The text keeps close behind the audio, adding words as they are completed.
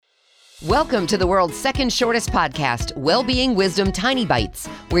Welcome to the world's second shortest podcast, Wellbeing Wisdom Tiny Bites,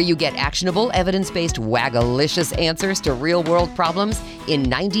 where you get actionable, evidence-based, wagalicious answers to real-world problems in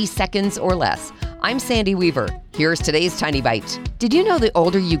 90 seconds or less. I'm Sandy Weaver. Here's today's Tiny Bite. Did you know the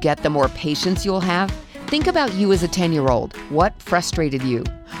older you get, the more patience you'll have? Think about you as a 10-year-old. What frustrated you?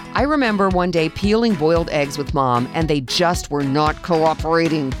 I remember one day peeling boiled eggs with Mom, and they just were not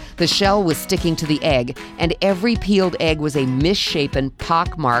cooperating. The shell was sticking to the egg, and every peeled egg was a misshapen,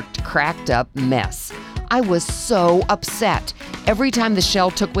 pockmarked, cracked up mess. I was so upset. Every time the shell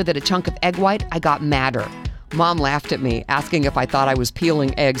took with it a chunk of egg white, I got madder. Mom laughed at me, asking if I thought I was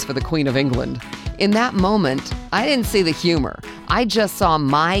peeling eggs for the Queen of England. In that moment, I didn't see the humor. I just saw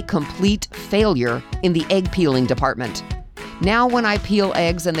my complete failure in the egg peeling department. Now when I peel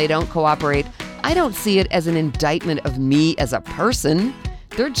eggs and they don't cooperate, I don't see it as an indictment of me as a person.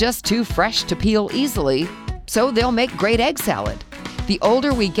 They're just too fresh to peel easily, so they'll make great egg salad. The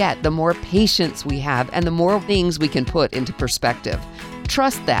older we get, the more patience we have and the more things we can put into perspective.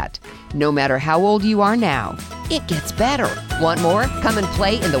 Trust that. No matter how old you are now, it gets better. Want more? Come and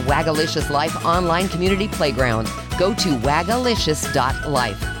play in the Wagalicious Life online community playground. Go to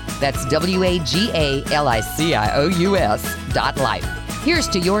wagalicious.life. That's WAGALICIOUS.life. Here's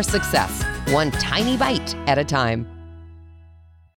to your success, one tiny bite at a time.